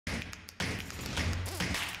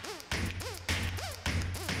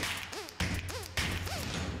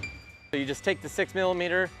So you just take the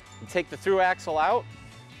 6mm, you take the through axle out,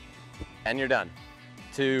 and you're done.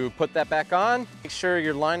 To put that back on, make sure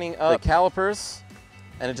you're lining up the calipers,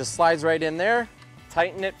 and it just slides right in there.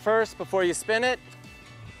 Tighten it first before you spin it.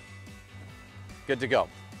 Good to go.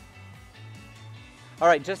 All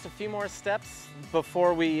right, just a few more steps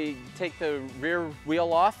before we take the rear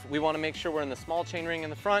wheel off. We want to make sure we're in the small chainring in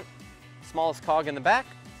the front, smallest cog in the back.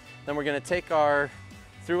 Then we're going to take our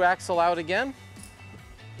through axle out again.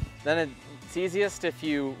 Then it's easiest if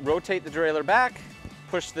you rotate the derailleur back,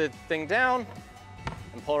 push the thing down,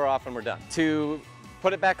 and pull her off, and we're done. To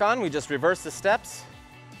put it back on, we just reverse the steps,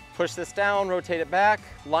 push this down, rotate it back,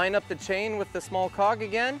 line up the chain with the small cog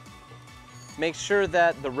again. Make sure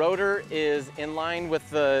that the rotor is in line with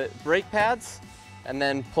the brake pads, and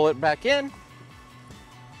then pull it back in,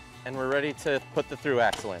 and we're ready to put the through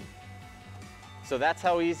axle in. So that's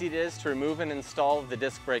how easy it is to remove and install the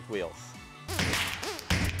disc brake wheels.